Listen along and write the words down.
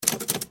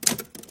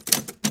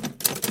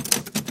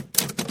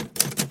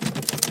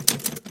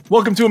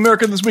Welcome to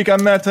America This Week.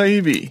 I'm Matt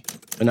Taibbi.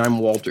 And I'm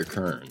Walter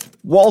Kirn.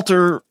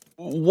 Walter,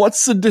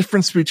 what's the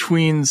difference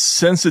between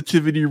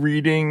sensitivity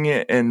reading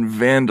and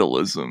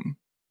vandalism?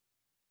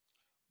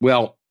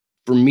 Well,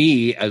 for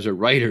me as a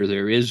writer,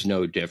 there is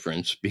no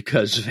difference,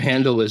 because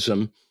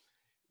vandalism,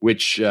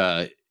 which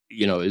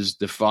is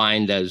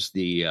defined as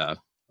the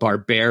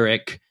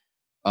barbaric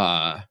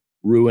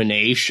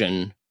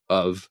ruination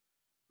of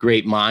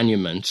great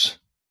monuments,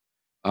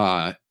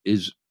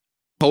 is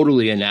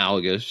totally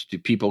analogous to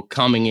people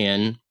coming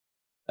in,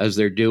 as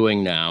they're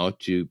doing now,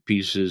 to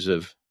pieces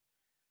of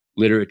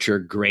literature,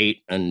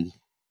 great and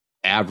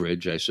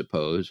average, I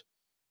suppose,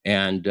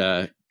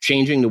 and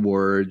changing the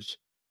words,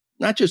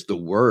 not just the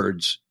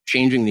words,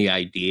 changing the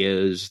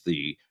ideas,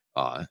 the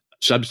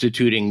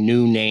substituting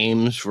new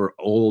names for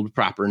old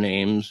proper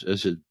names,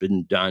 as has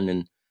been done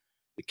in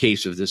the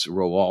case of this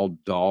Roald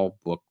Dahl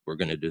book we're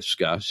going to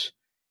discuss,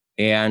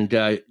 and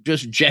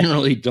just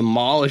generally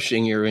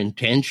demolishing your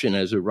intention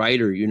as a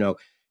writer.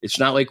 It's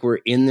not like we're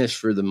in this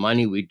for the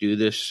money. We do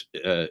this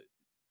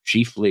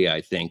chiefly,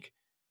 I think,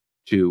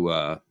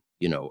 to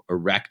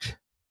erect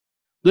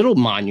little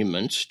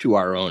monuments to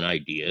our own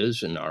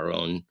ideas and our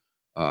own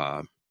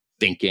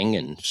thinking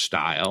and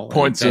style,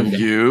 points of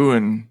view,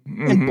 and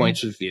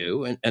points of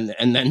view, and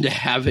then to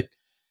have it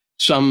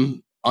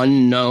some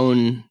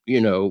unknown,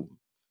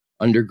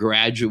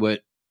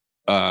 undergraduate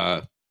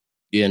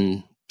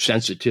in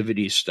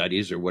sensitivity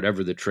studies or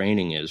whatever the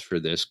training is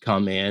for this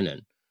come in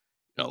and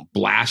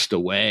blast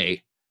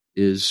away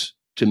is,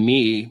 to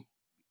me,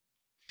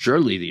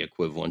 surely the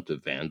equivalent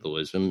of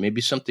vandalism,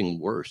 maybe something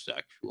worse,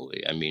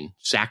 actually. I mean,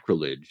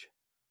 sacrilege.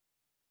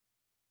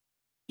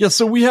 Yeah,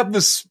 so we have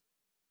this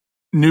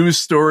news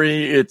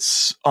story.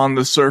 It's on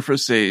the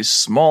surface a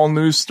small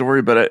news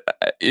story, but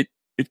it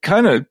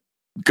kind of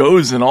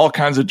goes in all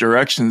kinds of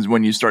directions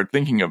when you start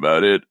thinking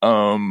about it.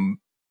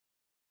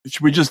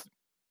 Should we just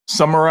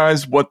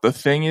summarize what the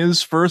thing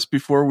is first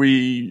before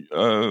we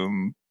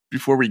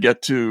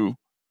get to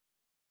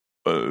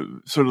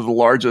sort of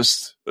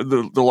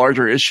the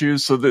larger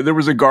issues? So there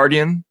was a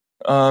Guardian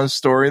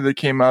story that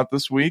came out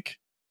this week.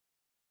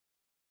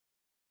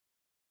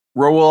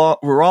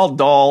 Roald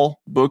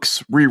Dahl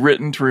books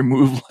rewritten to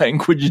remove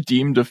language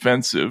deemed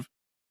offensive.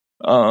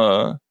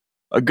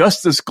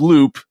 Augustus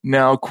Gloop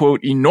now,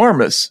 quote,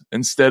 enormous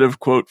instead of,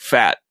 quote,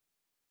 fat.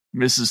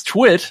 Mrs.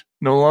 Twit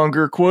no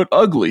longer, quote,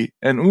 ugly.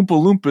 And Oompa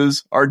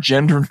Loompas are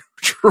gender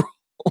neutral.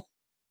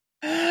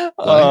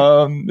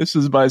 This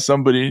is by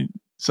somebody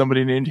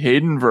named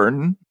Hayden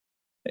Vernon.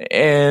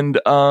 And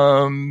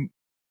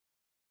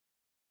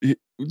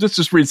let's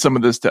just read some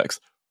of this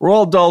text.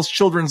 Roald Dahl's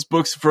children's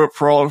books, for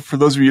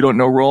those of you who don't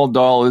know, Roald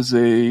Dahl is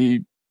a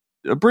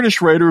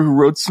British writer who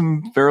wrote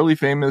some fairly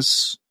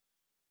famous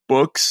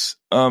books.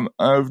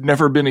 I've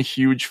never been a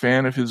huge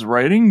fan of his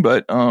writing,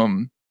 but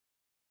I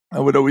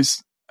would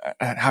always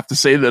have to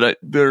say that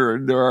there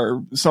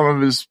are some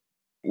of his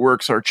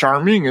works are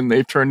charming, and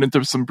they've turned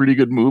into some pretty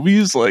good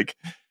movies, like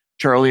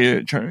Charlie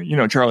and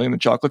the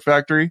Chocolate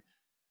Factory.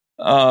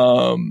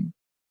 But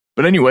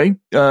anyway,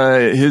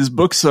 his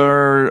books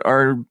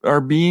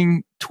are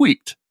being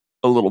tweaked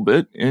a little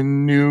bit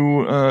in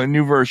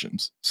new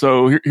versions.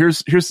 So here's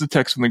the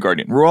text from The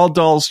Guardian. Roald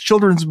Dahl's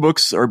children's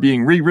books are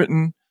being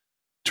rewritten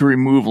to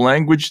remove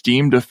language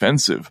deemed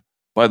offensive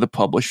by the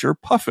publisher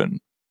Puffin.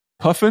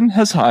 Puffin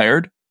has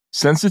hired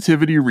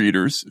sensitivity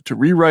readers to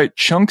rewrite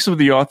chunks of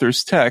the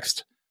author's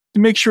text to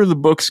make sure the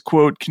books,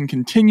 quote, can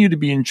continue to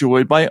be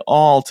enjoyed by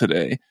all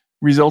today,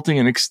 resulting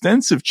in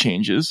extensive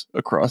changes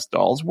across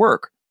Dahl's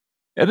work.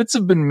 Edits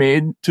have been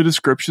made to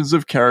descriptions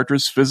of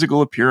characters'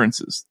 physical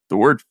appearances. The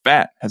word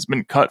fat has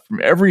been cut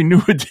from every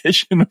new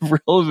edition of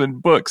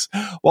relevant books,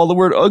 while the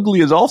word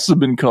ugly has also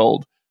been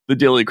culled, the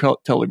Daily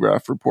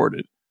Telegraph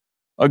reported.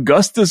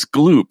 Augustus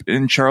Gloop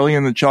in Charlie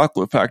and the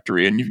Chocolate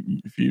Factory,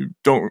 and if you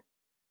don't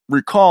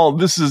recall,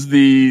 this is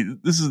the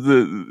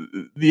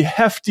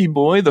hefty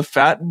boy, the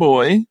fat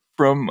boy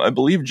from, I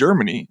believe,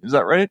 Germany. Is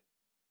that right?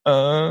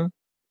 I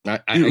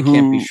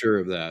can't be sure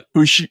of that.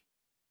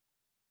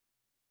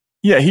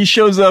 Yeah, he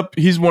shows up.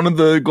 He's one of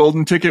the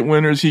golden ticket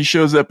winners. He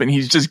shows up and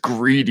he's just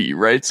greedy,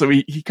 right? So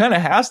he kind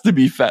of has to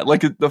be fat.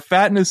 Like, the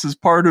fatness is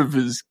part of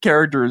his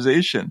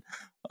characterization.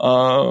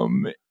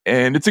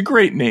 And it's a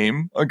great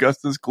name,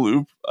 Augustus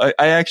Gloop. I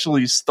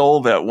actually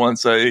stole that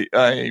once. I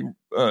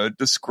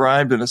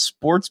described in a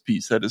sports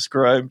piece, I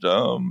described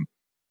the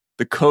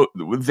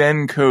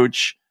then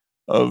coach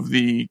of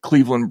the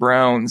Cleveland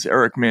Browns,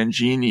 Eric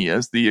Mangini,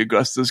 as the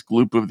Augustus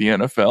Gloop of the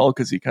NFL,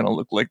 because he kind of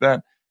looked like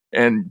that.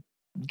 And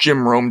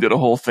Jim Rome did a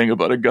whole thing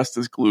about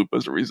Augustus Gloop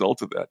as a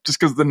result of that, just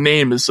because the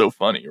name is so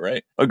funny,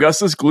 right?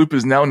 Augustus Gloop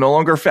is now no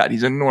longer fat.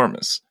 He's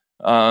enormous.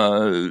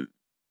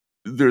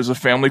 There's a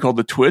family called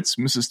the Twits.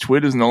 Mrs.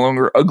 Twit is no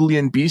longer ugly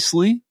and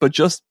beastly, but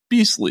just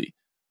beastly.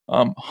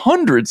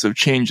 Hundreds of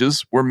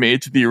changes were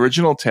made to the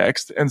original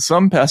text, and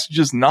some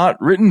passages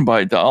not written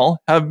by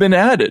Dahl have been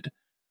added.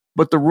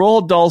 But the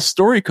Roald Dahl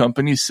Story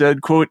Company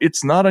said, quote,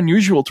 it's not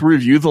unusual to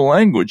review the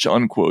language,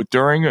 unquote,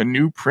 during a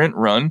new print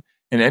run,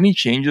 and any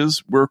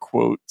changes were,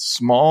 quote,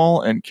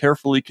 small and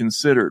carefully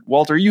considered.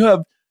 Walter,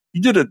 you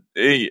did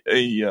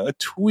a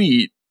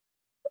tweet.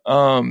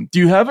 Do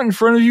you have it in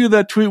front of you,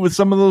 that tweet with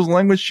some of those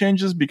language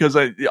changes? Because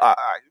I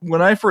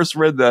when I first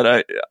read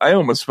that, I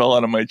almost fell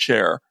out of my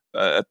chair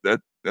at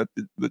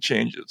the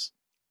changes.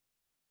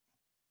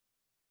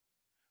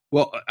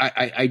 Well,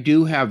 I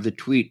do have the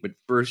tweet, but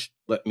first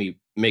let me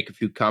make a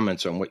few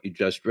comments on what you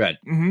just read.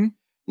 Mm-hmm.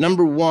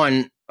 Number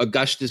one,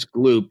 Augustus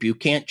Gloop, you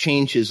can't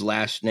change his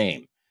last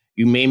name.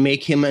 You may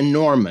make him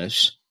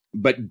enormous,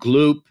 but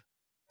Gloop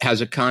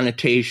has a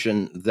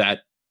connotation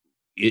that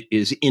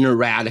is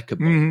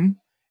ineradicable. Mm-hmm.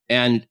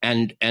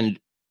 And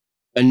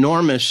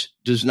enormous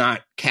does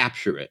not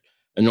capture it.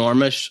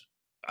 Enormous,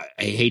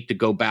 I hate to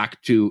go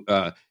back to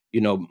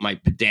my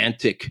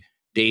pedantic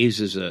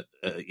days as a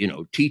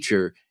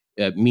teacher.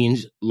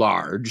 Means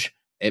large.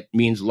 It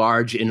means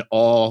large in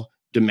all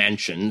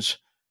dimensions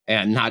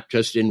and not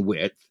just in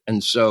width.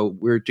 And so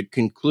we're to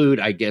conclude,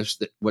 I guess,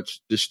 that what's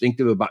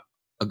distinctive about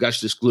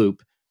Augustus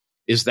Gloop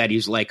is that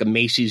he's like a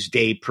Macy's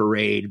Day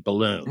Parade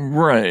balloon,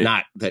 right?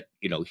 Not that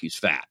he's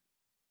fat.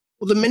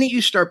 Well, the minute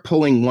you start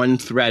pulling one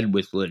thread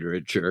with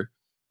literature,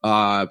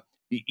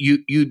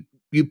 you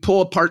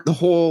pull apart the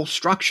whole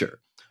structure.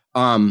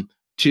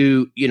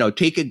 To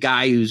take a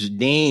guy who's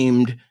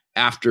named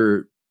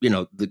after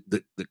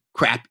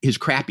his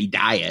crappy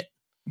diet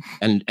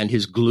and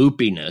his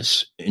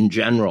gloopiness in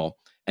general,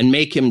 and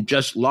make him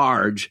just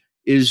large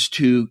is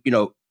to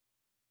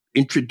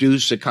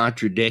introduce a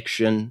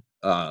contradiction,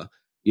 a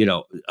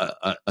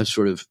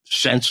sort of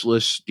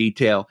senseless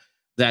detail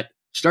that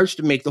starts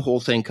to make the whole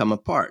thing come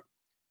apart.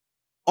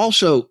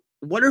 Also,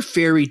 what are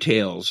fairy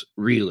tales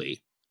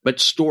really but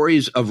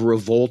stories of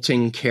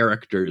revolting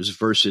characters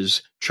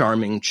versus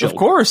charming children? Of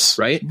course,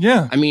 right?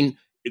 Yeah. I mean,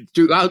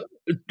 throughout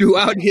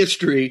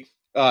history,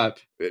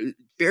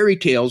 fairy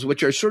tales,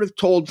 which are sort of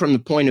told from the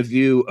point of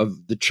view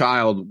of the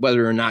child,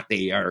 whether or not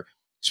they are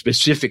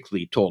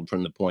specifically told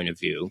from the point of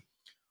view,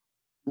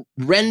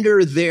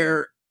 render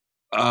their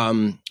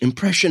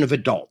impression of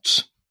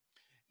adults.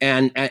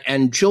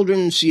 And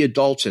children see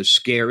adults as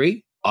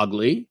scary,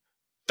 ugly,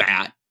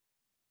 fat,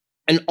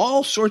 and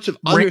all sorts of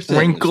other things.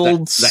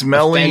 Wrinkled, that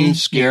smelly, offend,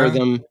 scare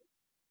them.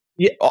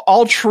 Yeah,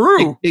 all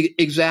true.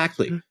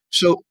 Exactly.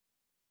 So,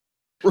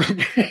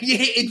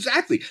 yeah,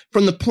 exactly.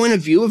 From the point of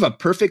view of a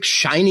perfect,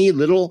 shiny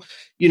little,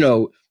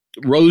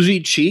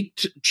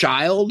 rosy-cheeked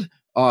child,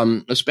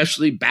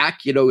 especially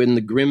back, in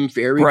the Grimm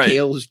fairy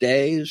tales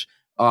days,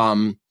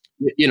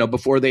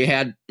 before they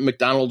had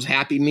McDonald's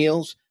Happy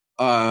Meals,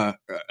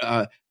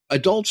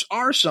 adults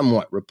are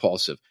somewhat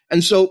repulsive.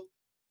 And so,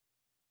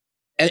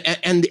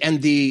 and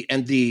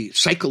the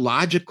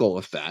psychological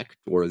effect,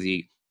 or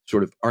the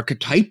sort of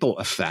archetypal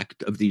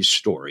effect of these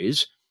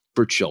stories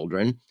for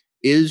children,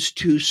 is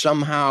to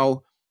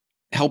somehow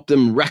help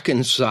them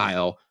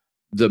reconcile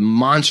the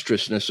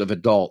monstrousness of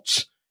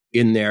adults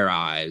in their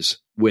eyes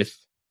with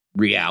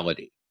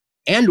reality,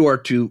 and or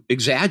to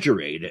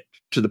exaggerate it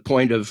to the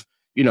point of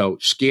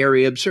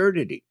scary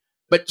absurdity.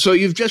 But so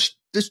you've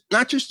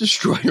not just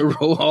destroyed a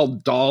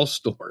Roald Dahl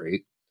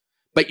story,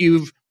 but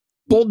you've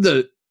pulled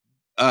the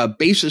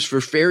basis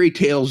for fairy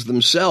tales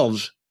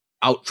themselves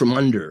out from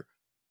under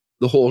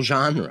the whole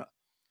genre.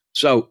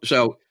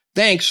 So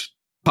thanks,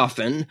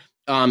 Puffin.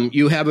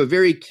 You have a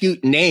very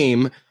cute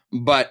name,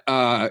 but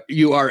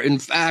you are in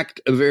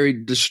fact a very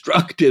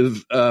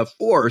destructive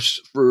force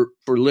for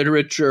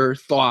literature,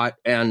 thought,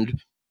 and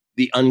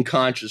the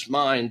unconscious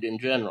mind in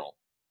general.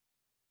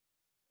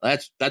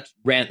 That's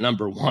rant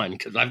number one,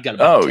 because I've got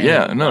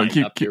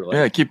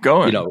keep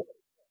going.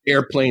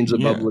 Airplanes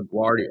above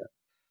LaGuardia.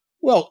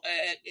 Well,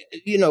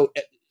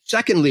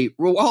 secondly,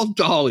 Roald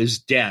Dahl is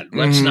dead.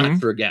 Let's not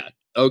forget.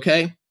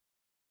 Okay,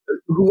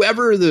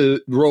 whoever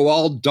the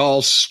Roald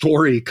Dahl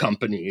Story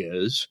Company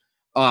is,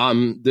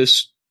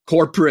 this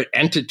corporate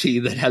entity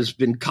that has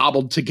been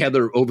cobbled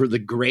together over the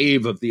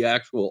grave of the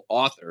actual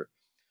author,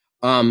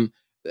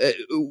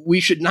 we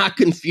should not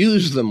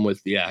confuse them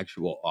with the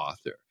actual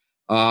author.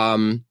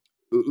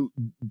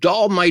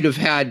 Dahl might have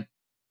had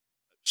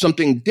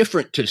something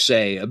different to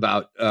say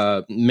about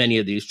many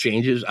of these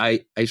changes.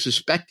 I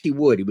suspect he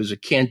would. He was a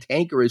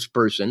cantankerous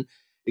person.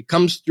 It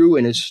comes through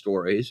in his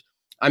stories.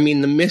 I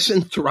mean, the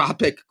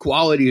misanthropic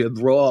quality of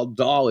Roald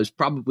Dahl is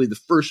probably the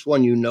first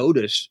one you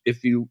notice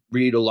if you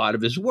read a lot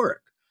of his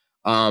work.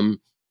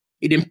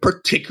 He didn't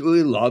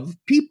particularly love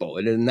people,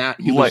 and in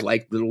that he was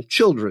like little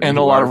children, and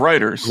a lot of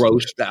writers,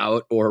 grossed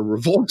out or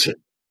revolted.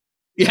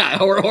 Yeah,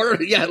 or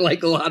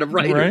like a lot of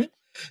writers. Right?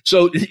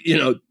 So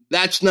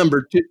that's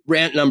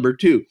rant number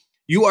two.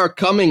 You are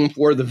coming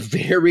for the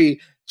very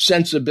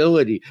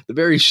sensibility, the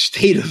very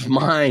state of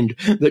mind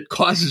that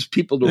causes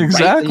people to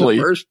write in the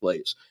first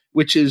place,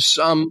 which is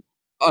some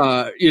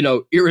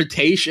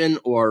irritation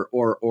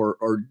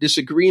or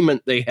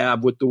disagreement they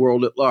have with the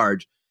world at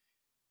large.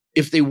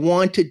 If they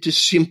wanted to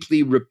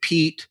simply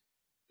repeat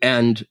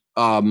and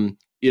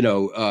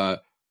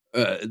the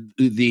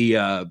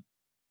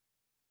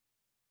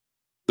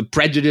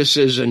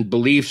prejudices and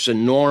beliefs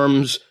and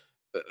norms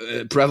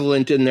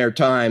prevalent in their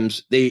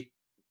times, they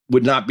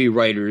would not be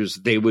writers;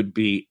 they would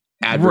be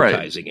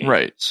advertising agents.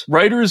 Right.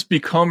 Writers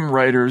become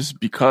writers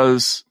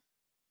because,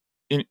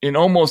 in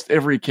almost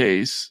every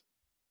case,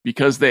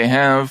 because they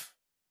have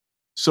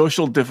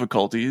social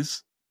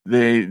difficulties,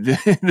 they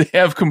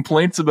have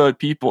complaints about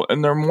people,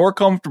 and they're more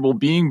comfortable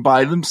being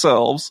by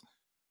themselves,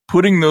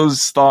 putting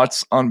those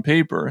thoughts on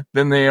paper,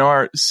 than they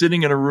are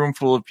sitting in a room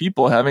full of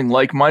people having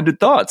like-minded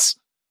thoughts.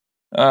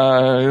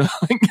 It's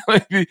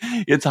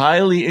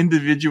highly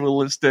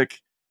individualistic,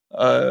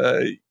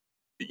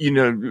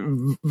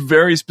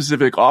 very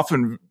specific,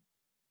 often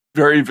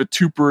very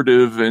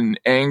vituperative and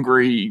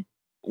angry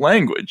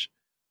language.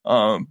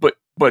 But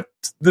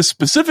this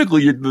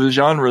specifically, the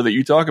genre that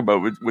you talk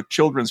about with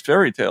children's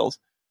fairy tales,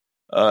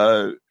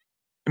 I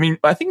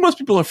think most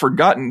people have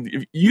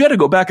forgotten. You got to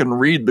go back and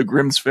read the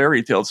Grimm's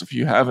fairy tales if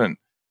you haven't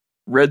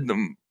read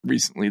them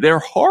recently. They're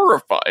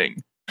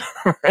horrifying,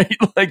 right?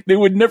 Like, they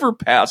would never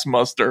pass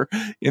muster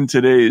in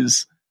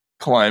today's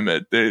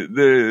climate.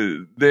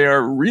 They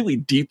are really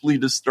deeply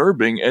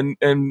disturbing,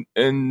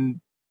 and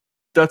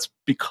that's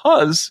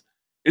because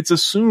it's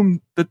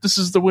assumed that this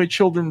is the way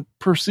children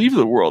perceive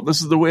the world.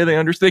 This is the way they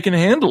understand. They can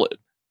handle it,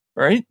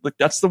 right? Like,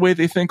 that's the way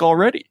they think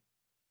already.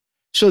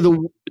 So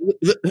the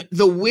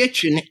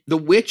witch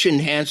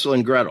and Hansel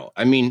and Gretel.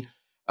 I mean,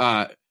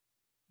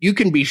 you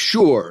can be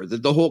sure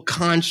that the whole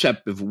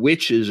concept of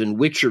witches and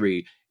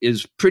witchery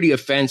is pretty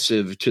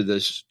offensive to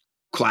this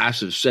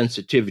class of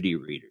sensitivity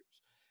readers.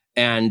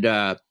 And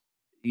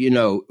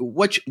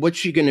what's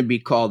she going to be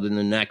called in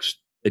the next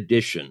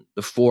edition?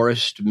 The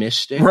Forest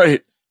Mystic,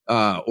 right?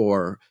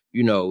 Or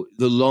the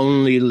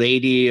Lonely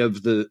Lady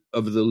of the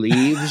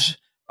Leaves.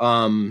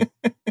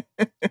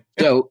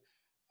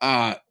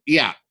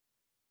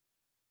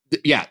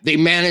 They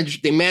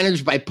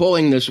managed by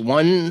pulling this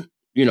one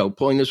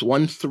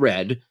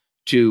thread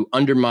to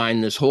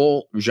undermine this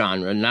whole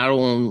genre. Not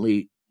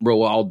only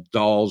Roald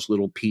Dahl's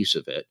little piece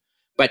of it,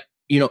 but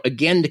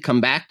again, to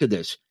come back to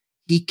this,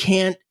 he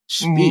can't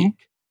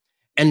speak,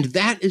 and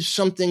that is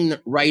something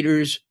that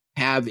writers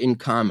have in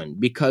common,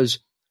 because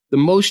the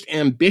most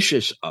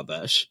ambitious of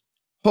us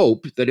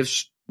hope that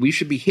if we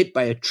should be hit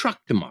by a truck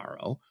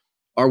tomorrow,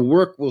 our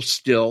work will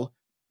still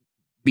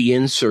be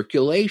in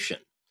circulation.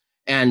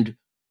 And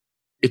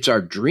it's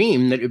our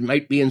dream that it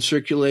might be in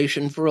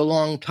circulation for a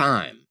long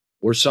time,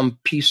 or some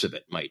piece of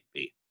it might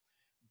be.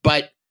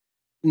 But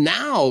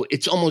now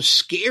it's almost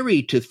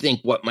scary to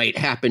think what might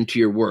happen to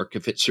your work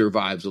if it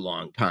survives a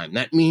long time.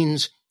 That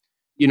means,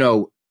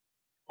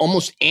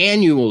 almost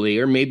annually,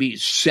 or maybe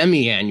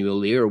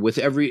semi-annually, or with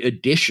every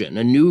edition,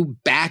 a new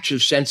batch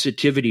of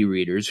sensitivity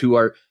readers who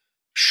are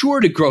sure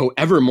to grow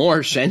ever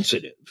more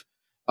sensitive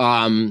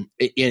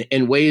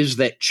in ways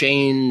that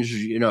change,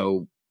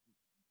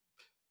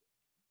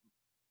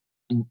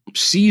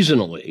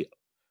 seasonally,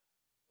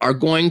 are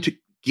going to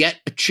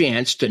get a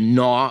chance to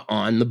gnaw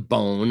on the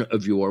bone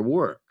of your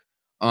work.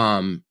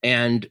 The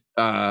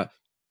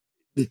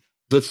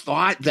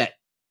thought that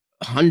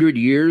 100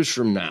 years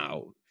from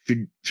now,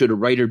 should a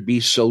writer be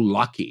so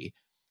lucky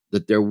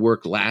that their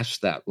work lasts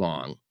that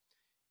long,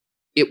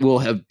 it will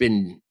have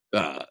been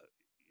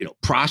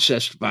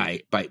processed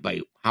by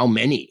how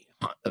many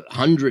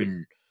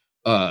 100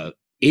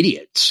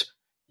 idiots,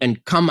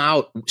 and come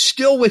out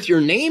still with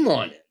your name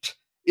on it,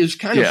 is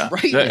kind of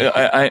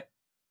frightening.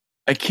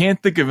 I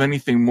can't think of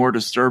anything more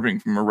disturbing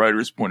from a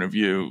writer's point of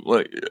view.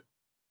 Like,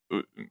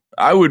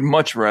 I would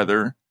much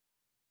rather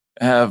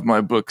have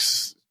my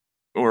books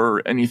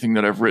or anything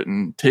that I've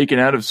written taken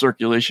out of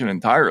circulation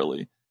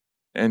entirely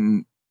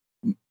and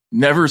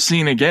never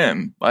seen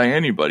again by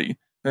anybody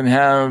than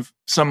have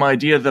some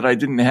idea that I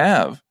didn't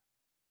have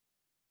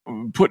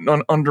put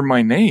under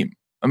my name.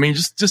 I mean,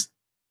 just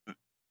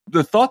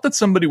the thought that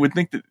somebody would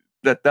think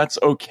that that's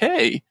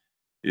okay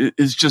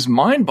is just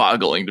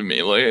mind-boggling to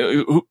me.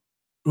 Like,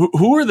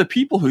 who are the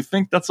people who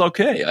think that's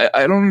okay?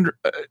 I don't.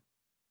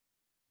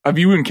 Have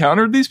you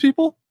encountered these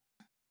people?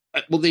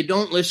 Well, they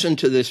don't listen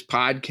to this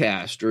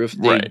podcast, or if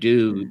they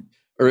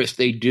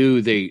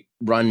do, they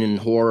run in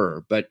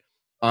horror. But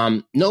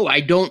no, I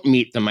don't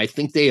meet them. I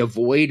think they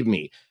avoid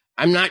me.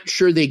 I'm not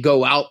sure they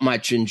go out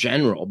much in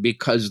general,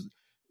 because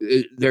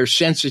their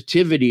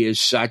sensitivity is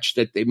such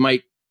that they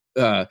might,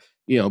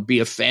 be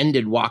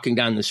offended walking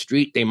down the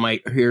street. They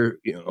might hear,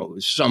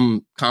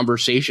 some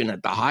conversation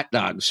at the hot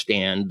dog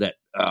stand that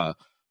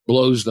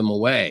blows them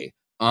away.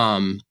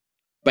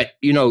 But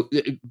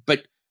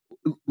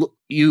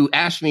you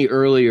asked me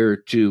earlier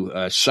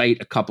to cite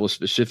a couple of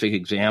specific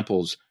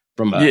examples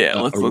from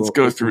let's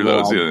go through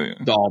those.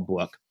 Dahl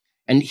book.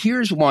 And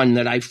here's one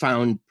that I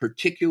found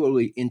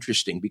particularly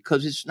interesting,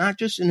 because it's not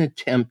just an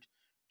attempt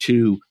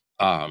to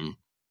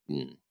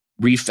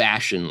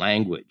refashion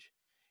language.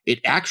 It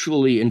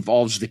actually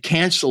involves the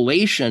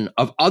cancellation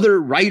of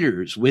other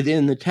writers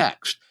within the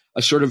text,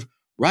 a sort of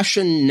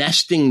Russian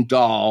nesting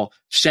doll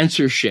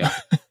censorship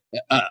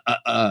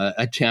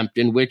attempt,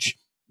 in which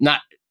not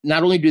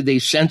only do they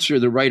censor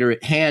the writer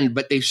at hand,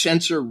 but they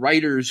censor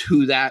writers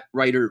who that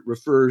writer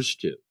refers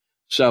to.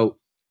 So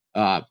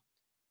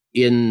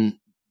in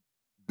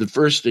the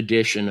first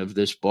edition of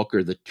this book,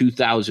 or the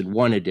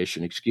 2001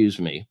 edition, excuse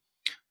me,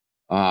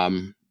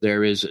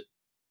 there is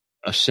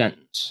a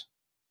sentence.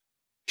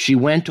 She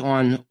went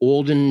on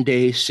olden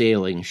day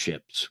sailing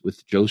ships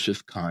with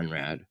Joseph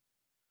Conrad.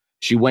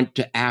 She went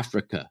to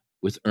Africa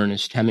with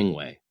Ernest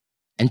Hemingway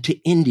and to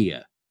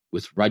India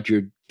with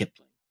Rudyard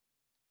Kipling.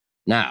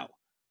 Now,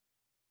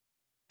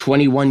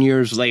 21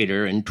 years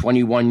later and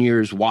 21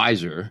 years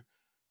wiser,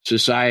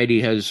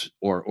 society has,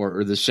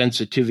 or the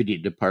sensitivity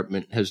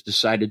department has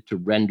decided to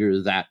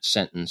render that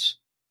sentence.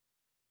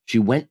 She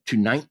went to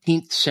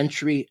 19th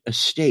century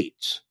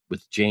estates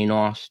with Jane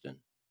Austen.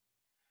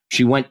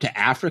 She went to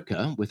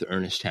Africa with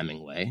Ernest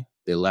Hemingway.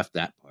 They left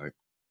that part.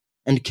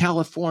 And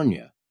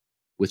California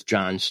with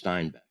John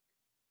Steinbeck.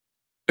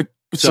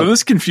 So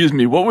this confused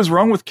me. What was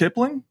wrong with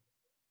Kipling?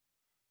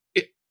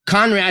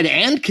 Conrad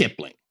and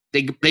Kipling.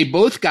 They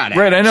both got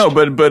right. axed. I know,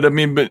 but I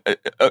mean,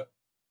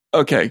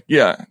 okay,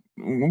 yeah,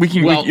 we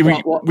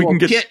can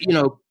get.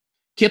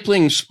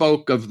 Kipling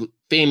spoke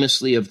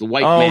famously of the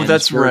white. Oh, man's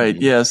that's burden. right.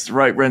 Yes,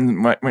 right.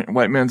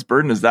 White man's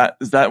burden. Is that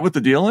what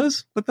the deal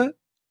is with that?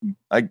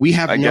 We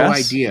have no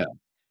idea,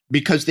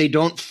 because they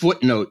don't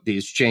footnote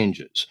these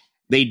changes.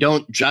 They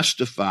don't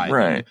justify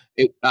right.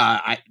 them.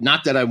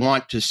 Not that I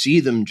want to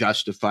see them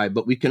justified,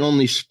 but we can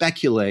only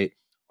speculate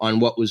on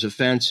what was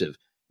offensive.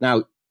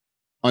 Now,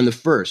 on the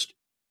first,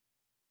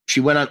 she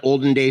went on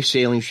olden day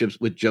sailing ships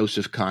with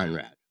Joseph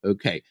Conrad.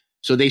 Okay,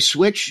 so they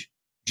switch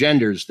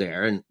genders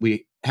there, and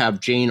we have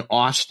Jane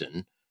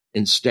Austen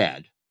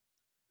instead.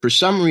 For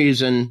some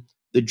reason,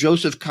 the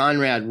Joseph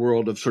Conrad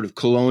world of sort of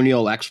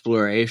colonial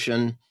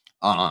exploration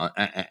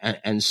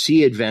and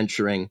sea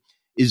adventuring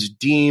is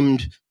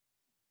deemed,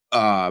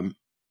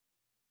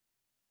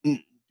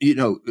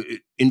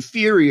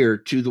 inferior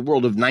to the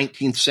world of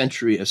 19th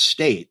century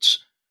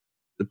estates,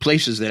 the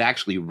places that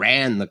actually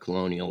ran the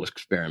colonial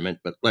experiment.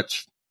 But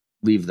let's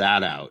leave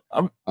that out.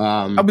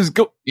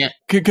 Yeah.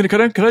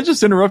 Can I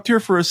just interrupt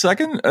here for a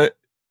second?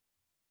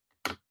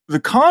 The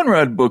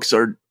Conrad books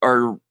are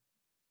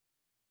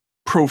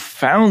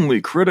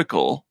profoundly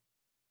critical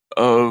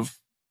of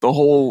the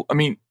whole. I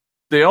mean,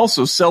 they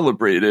also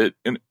celebrate it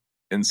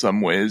in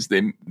some ways.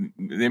 They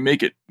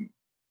make it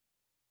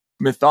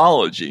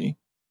mythology,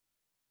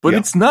 but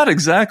it's not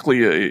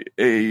exactly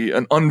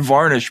an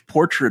unvarnished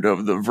portrait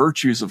of the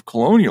virtues of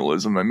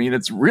colonialism. I mean,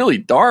 it's really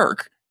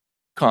dark.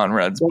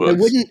 Conrad's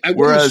books. I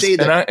wouldn't say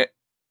that.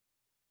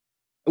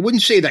 I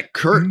wouldn't say that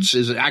Kurtz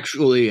is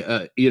actually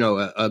a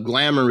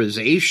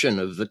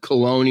glamorization of the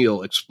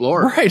colonial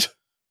explorer. Right.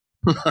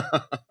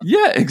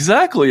 Yeah,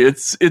 exactly.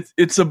 It's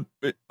a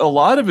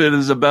lot of it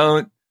is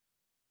about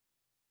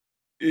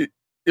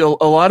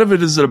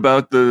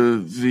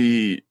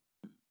the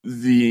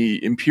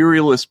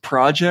imperialist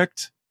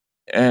project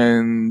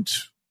and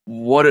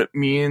what it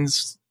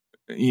means,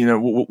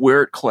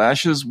 where it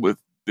clashes with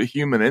the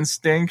human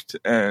instinct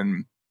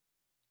and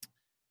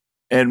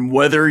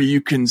whether you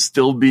can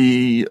still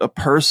be a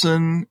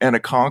person and a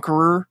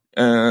conqueror,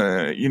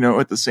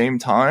 at the same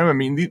time. I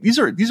mean, these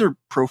are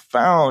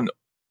profound,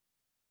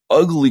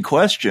 ugly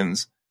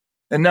questions.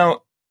 And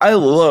now I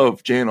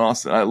love Jane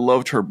Austen. I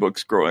loved her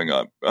books growing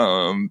up.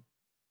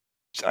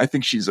 I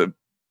think she's a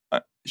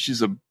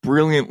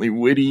brilliantly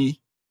witty,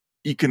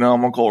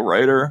 economical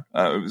writer.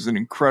 I was an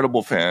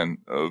incredible fan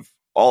of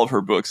all of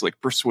her books.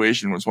 Like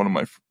Persuasion was one of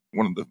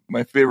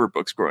my favorite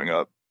books growing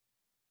up.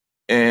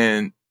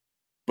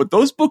 But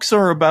those books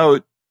are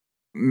about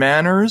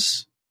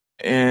manners,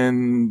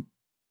 and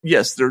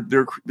yes,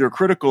 they're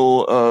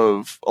critical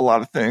of a lot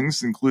of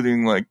things,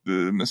 including like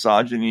the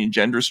misogyny,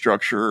 gender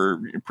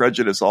structure,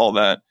 prejudice, all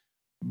that.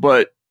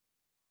 But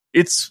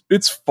it's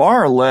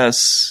far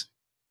less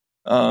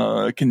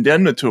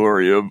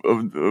condemnatory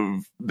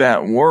of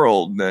that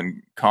world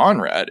than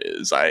Conrad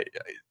is.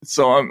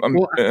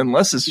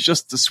 Unless it's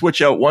just to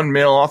switch out one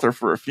male author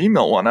for a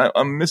female one,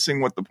 I'm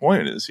missing what the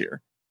point is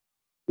here.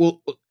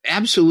 Well,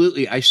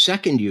 absolutely. I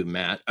second you,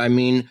 Matt. I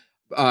mean,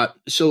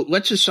 so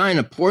let's assign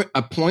a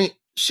point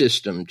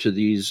system to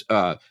these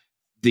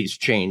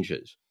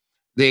changes.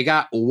 They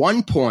got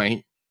 1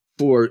 point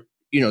for,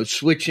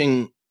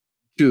 switching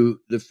to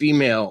the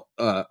female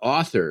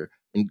author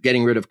and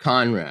getting rid of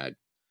Conrad.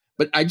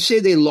 But I'd say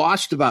they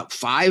lost about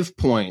 5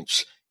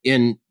 points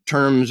in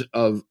terms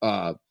of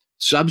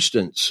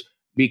substance,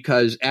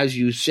 because, as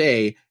you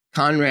say,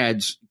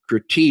 Conrad's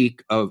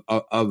critique of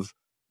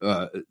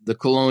the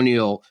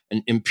colonial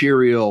and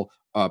imperial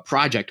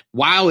project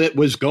while it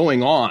was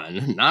going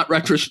on, not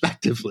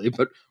retrospectively,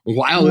 but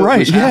while it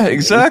was happening,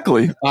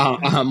 exactly.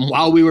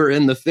 While we were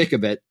in the thick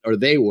of it, or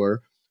they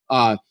were,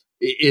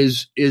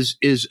 is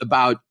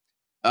about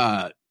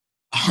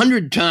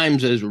 100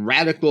 times as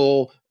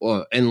radical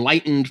or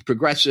enlightened,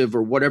 progressive,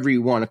 or whatever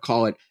you want to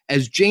call it,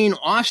 as Jane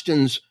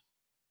Austen's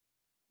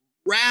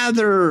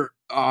rather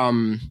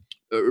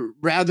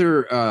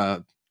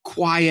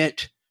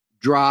quiet,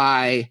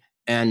 dry,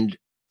 and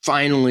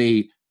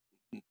finally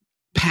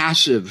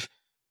passive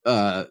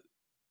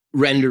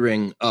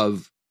rendering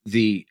of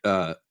the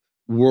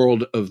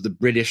world of the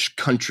British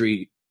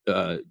country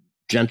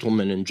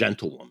gentleman and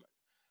gentlewoman.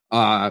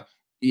 No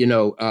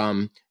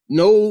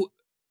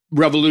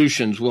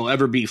revolutions will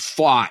ever be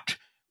fought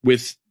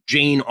with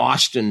Jane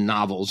Austen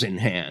novels in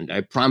hand.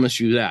 I promise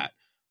you that.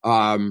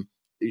 Conrad's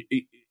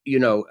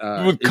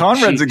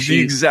the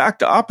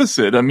exact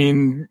opposite. I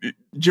mean,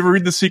 did you ever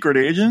read The Secret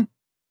Agent?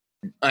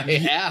 I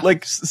have.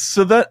 Like,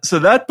 so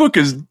that book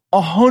is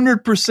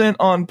 100%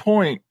 on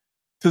point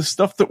to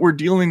stuff that we're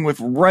dealing with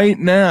right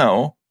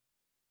now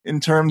in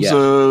terms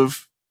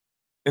of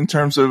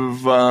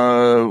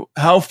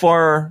how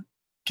far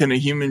can a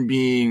human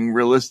being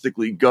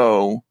realistically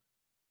go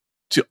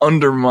to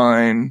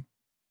undermine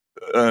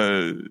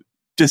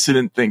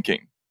dissident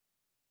thinking?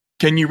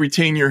 Can you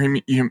retain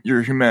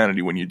your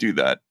humanity when you do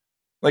that?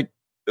 Like,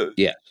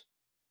 yes,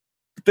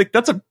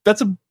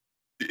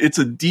 it's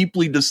a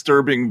deeply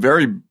disturbing,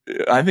 very,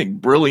 I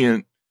think,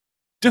 brilliant,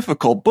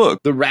 difficult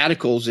book. The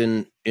radicals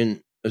in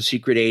A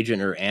Secret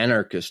Agent are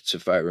anarchists,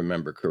 if I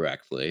remember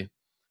correctly.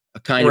 A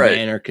kind of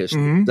anarchist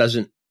that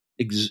doesn't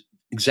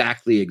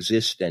exactly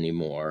exist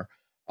anymore.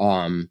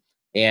 Maybe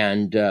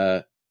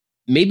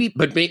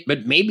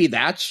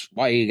that's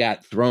why you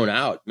got thrown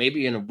out.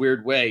 Maybe in a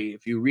weird way,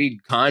 if you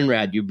read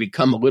Conrad, you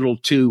become a little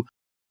too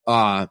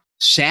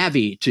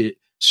savvy to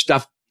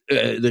stuff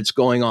that's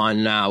going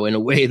on now in a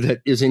way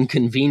that is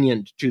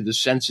inconvenient to the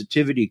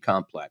sensitivity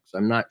complex.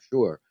 I'm not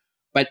sure,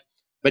 but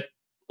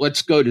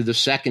let's go to the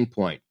second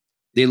point.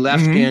 They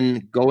left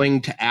in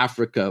Going to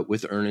Africa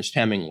with Ernest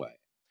Hemingway.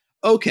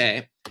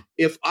 Okay,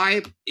 if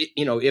I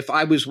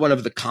was one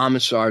of the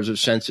commissars of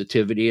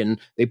sensitivity and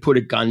they put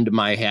a gun to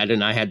my head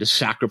and I had to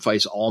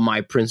sacrifice all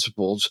my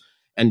principles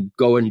and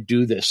go and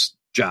do this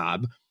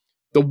job,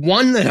 the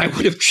one that I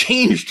would have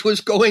changed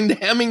was going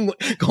to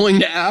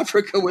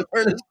Africa with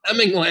Ernest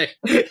Hemingway.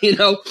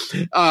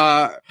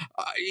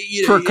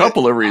 For a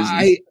couple of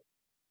reasons.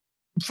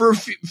 For a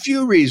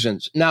few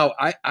reasons. Now,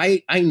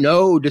 I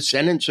know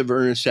descendants of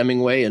Ernest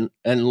Hemingway and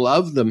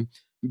love them.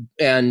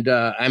 And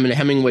I'm a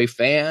Hemingway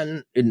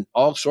fan in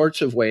all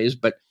sorts of ways,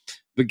 but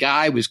the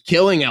guy was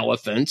killing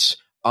elephants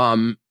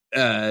for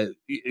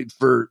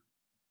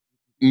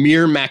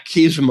mere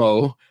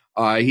machismo.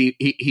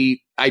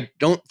 He I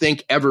don't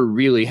think ever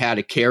really had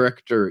a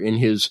character in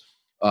his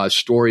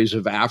stories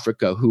of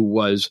Africa who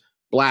was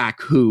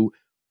Black, who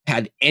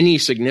had any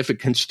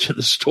significance to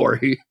the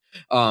story.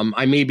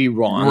 I may be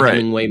wrong. Right.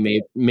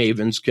 Hemingway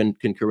mavens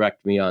can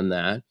correct me on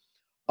that.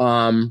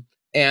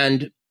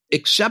 And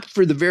except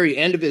for the very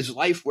end of his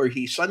life where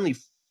he suddenly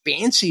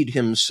fancied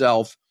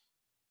himself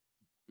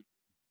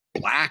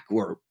Black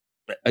or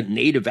a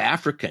native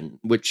African,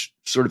 which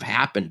sort of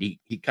happened. He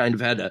kind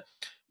of had a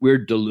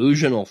weird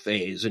delusional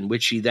phase in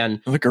which he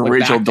then like a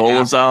Rachel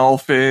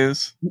Dolezal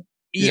phase.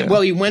 Yeah.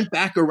 Well, he went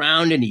back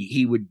around and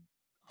he would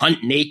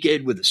hunt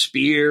naked with a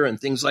spear and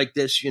things like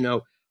this,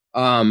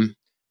 But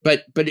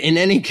in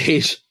any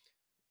case,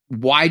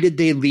 why did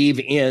they leave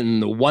in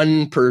the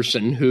one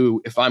person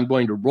who, if I'm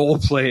going to role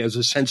play as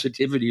a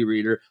sensitivity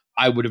reader,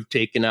 I would have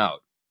taken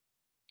out?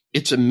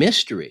 It's a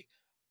mystery.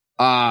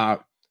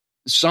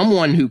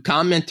 Someone who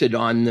commented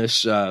on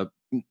this little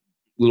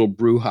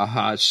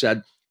brouhaha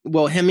said,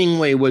 well,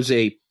 Hemingway was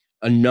a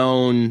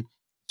known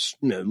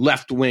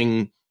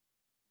left-wing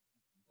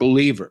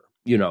believer.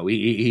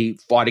 He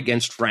fought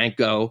against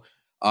Franco.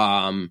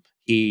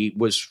 He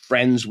was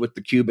friends with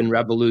the Cuban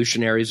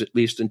revolutionaries, at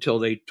least until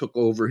they took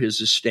over his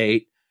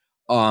estate.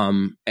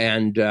 And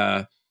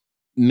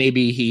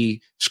maybe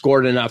he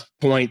scored enough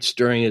points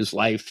during his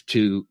life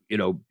to,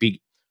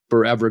 be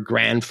forever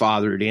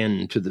grandfathered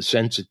into the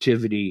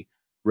sensitivity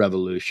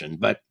revolution.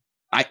 But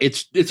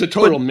it's a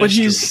total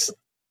mystery.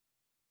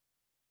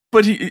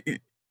 But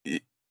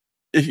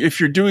if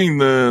you're doing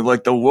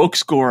the woke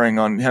scoring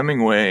on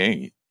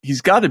Hemingway,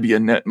 he's got to be a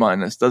net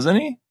minus, doesn't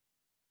he?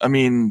 I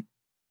mean,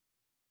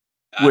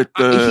 with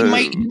the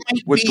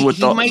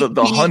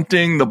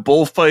hunting, the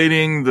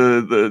bullfighting,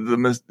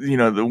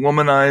 the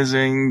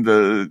womanizing,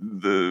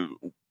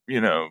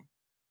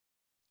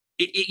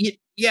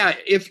 yeah.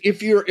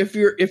 If you're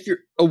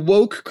a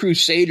woke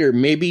crusader,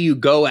 maybe you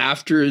go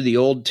after the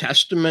Old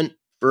Testament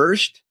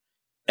first,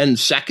 and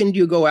second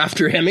you go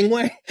after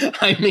Hemingway.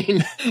 I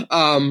mean,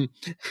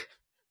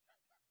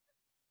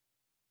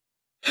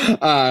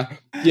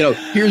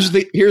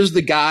 here's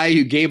the guy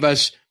who gave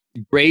us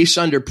grace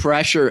under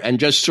pressure and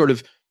just sort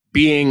of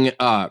being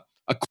a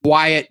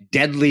quiet,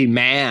 deadly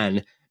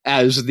man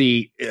as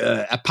the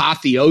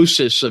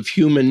apotheosis of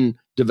human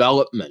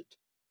development.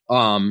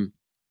 Here's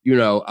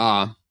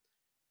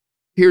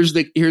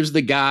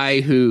the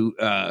guy who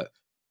I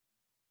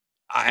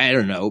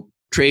don't know,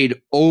 trade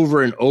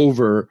over and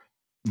over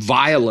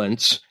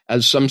violence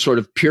as some sort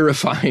of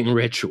purifying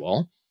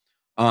ritual.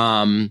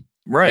 Right.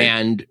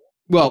 And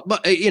well,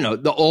 but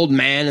the old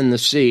man in the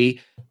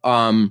sea,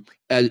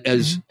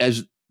 as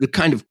the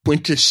kind of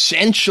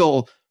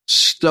quintessential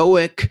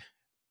stoic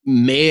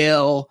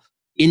male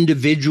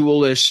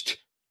individualist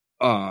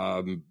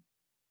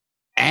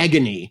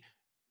agony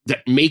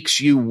that makes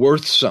you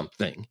worth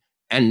something.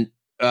 And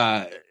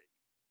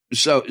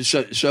so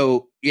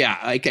yeah,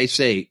 like I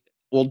say,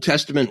 Old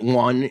Testament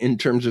 1 in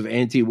terms of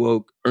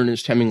anti-woke,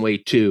 Ernest Hemingway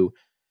 2,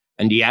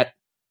 and yet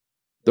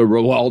the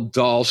Roald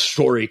Dahl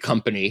Story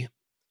Company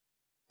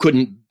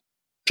couldn't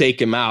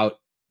take him out,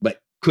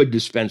 but could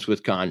dispense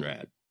with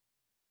Conrad.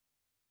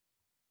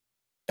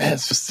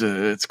 It's just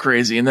it's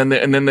crazy, and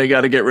then they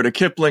got to get rid of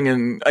Kipling,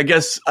 and I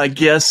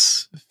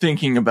guess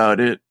thinking about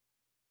it,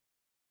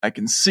 I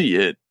can see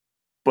it,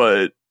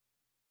 but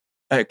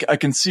I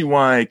can see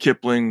why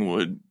Kipling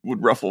would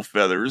ruffle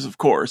feathers, of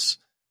course.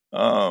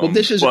 Well,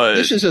 this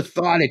is a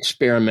thought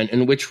experiment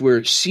in which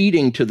we're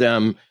ceding to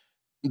them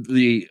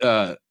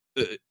the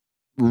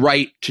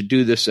right to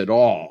do this at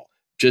all,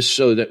 just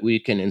so that we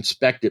can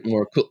inspect it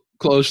more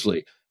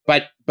closely.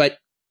 But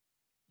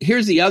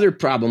here's the other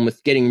problem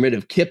with getting rid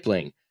of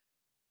Kipling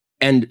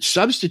and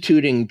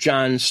substituting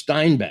John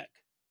Steinbeck.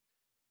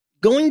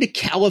 Going to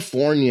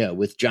California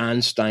with John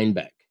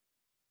Steinbeck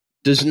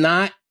does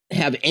not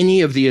have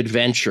any of the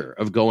adventure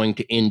of going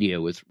to India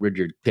with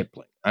Rudyard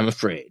Kipling, I'm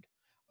afraid.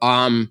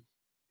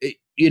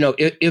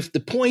 If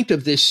the point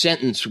of this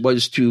sentence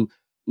was to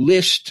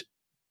list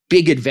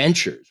big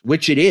adventures,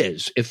 which it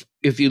is,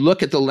 if you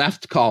look at the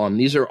left column,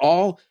 these are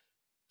all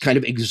kind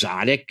of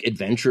exotic,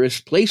 adventurous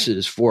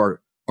places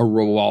for a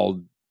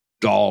Roald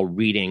Dahl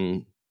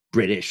reading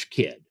British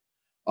kid.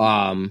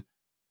 They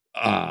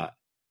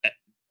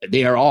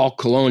are all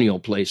colonial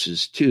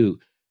places too.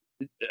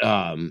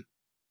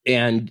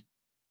 And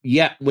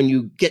yet when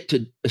you get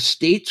to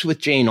Estates with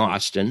Jane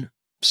Austen,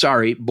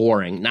 sorry,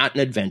 boring, not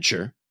an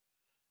adventure.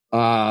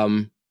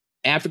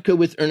 Africa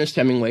with Ernest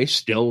Hemingway,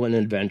 still an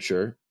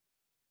adventure.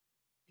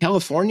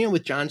 California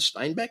with John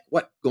Steinbeck,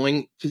 what,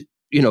 going to,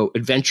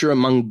 adventure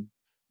among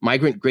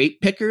migrant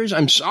grape pickers?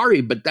 I'm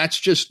sorry, but that's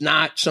just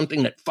not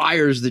something that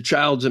fires the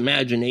child's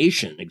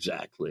imagination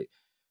exactly.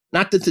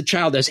 Not that the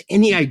child has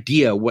any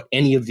idea what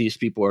any of these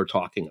people are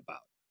talking about.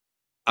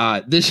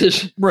 This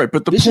is right,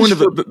 but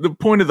the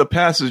point of the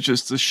passage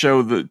is to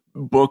show that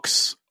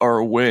books are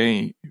a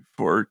way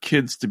for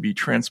kids to be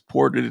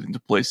transported into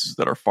places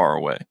that are far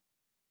away.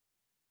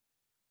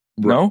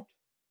 Right. No?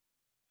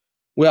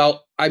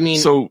 Well, I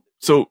mean,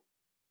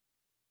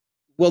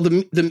 well,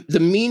 the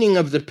meaning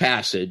of the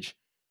passage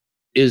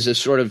is a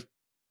sort of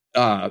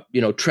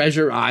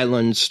Treasure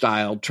Island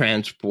style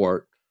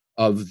transport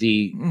of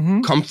the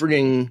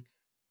comforting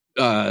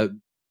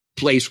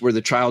place where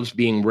the child's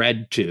being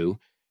read to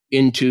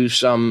into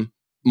some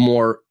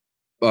more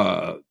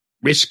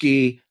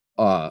risky,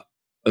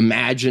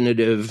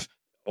 imaginative,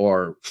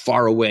 or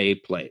faraway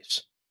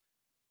place.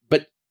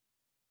 But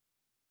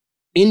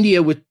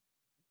India with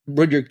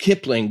Rudyard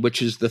Kipling,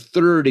 which is the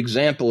third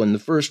example in the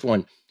first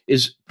one,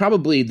 is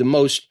probably the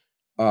most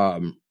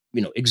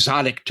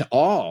exotic to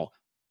all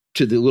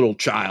to the little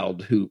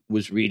child who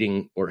was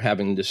reading or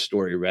having this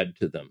story read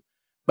to them.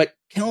 But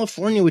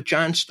California with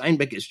John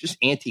Steinbeck is just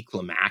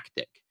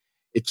anticlimactic.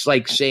 It's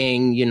like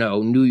saying,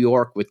 New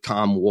York with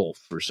Tom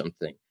Wolfe or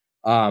something.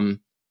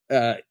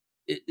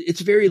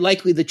 It's very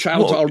likely the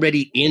child's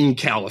already in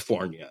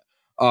California.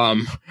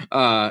 And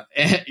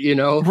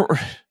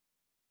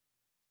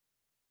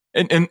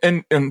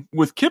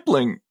with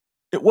Kipling,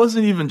 it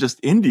wasn't even just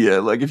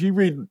India. Like if you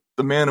read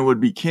The Man Who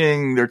Would Be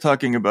King, they're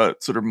talking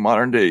about sort of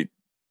modern day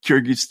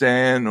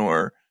Kyrgyzstan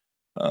or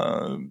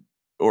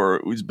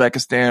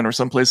Uzbekistan or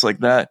someplace like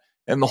that.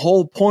 And the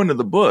whole point of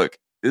the book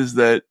is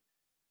that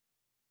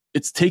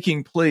it's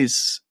taking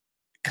place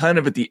kind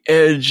of at the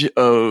edge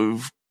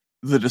of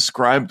the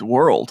described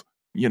world.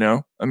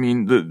 I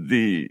mean,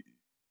 the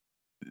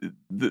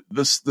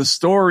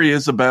story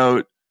is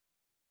about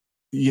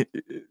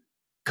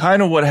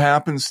kind of what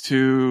happens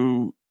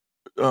to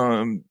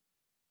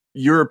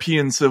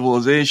European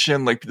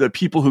civilization, like the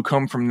people who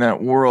come from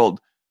that world,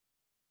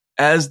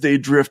 as they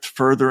drift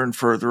further and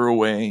further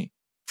away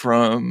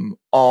from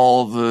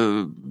all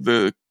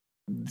the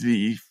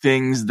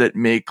things that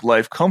make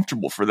life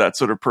comfortable for that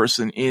sort of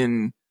person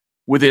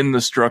within the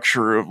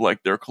structure of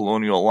like their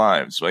colonial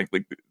lives. Like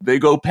they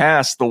go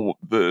past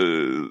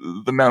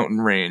the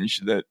mountain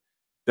range that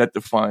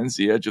defines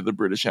the edge of the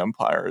British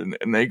Empire,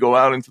 and they go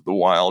out into the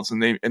wilds,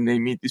 and they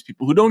meet these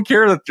people who don't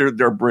care that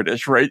they're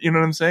British, right? You know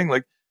what I'm saying?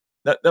 Like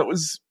that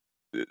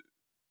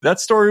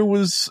story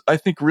was, I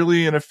think,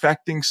 really an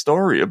affecting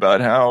story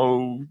about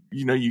how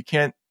you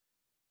can't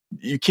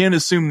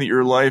assume that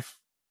your life,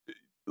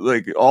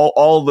 like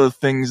all the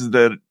things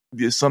that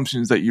the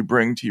assumptions that you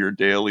bring to your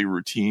daily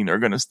routine are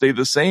going to stay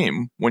the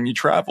same when you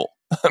travel.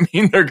 I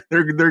mean,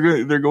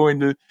 they're going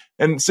to,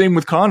 and same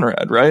with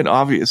Conrad, right?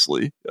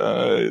 Obviously,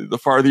 the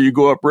farther you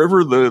go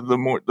upriver, the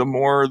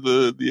more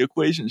the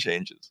equation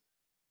changes.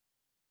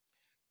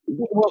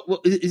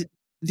 Well,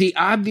 the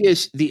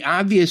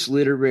obvious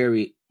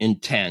literary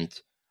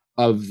intent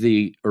of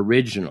the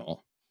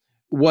original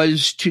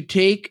was to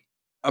take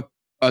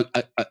an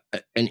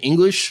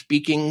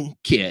English-speaking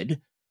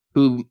kid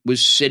who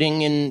was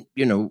sitting in,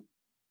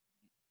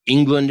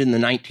 England in the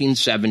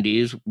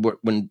 1970s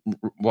when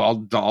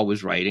Roald Dahl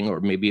was writing,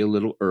 or maybe a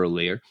little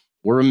earlier,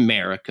 or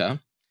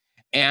America,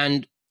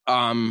 and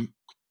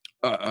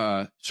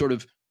sort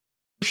of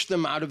push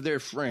them out of their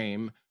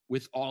frame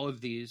with all of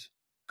these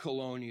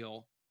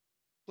colonial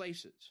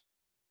places,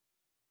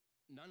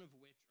 none of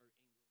which are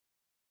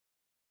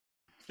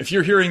English. If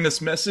you're hearing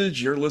this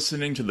message, you're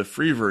listening to the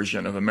free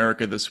version of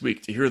America This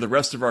Week. To hear the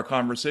rest of our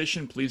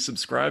conversation, please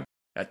subscribe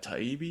at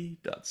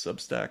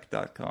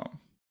taibbi.substack.com.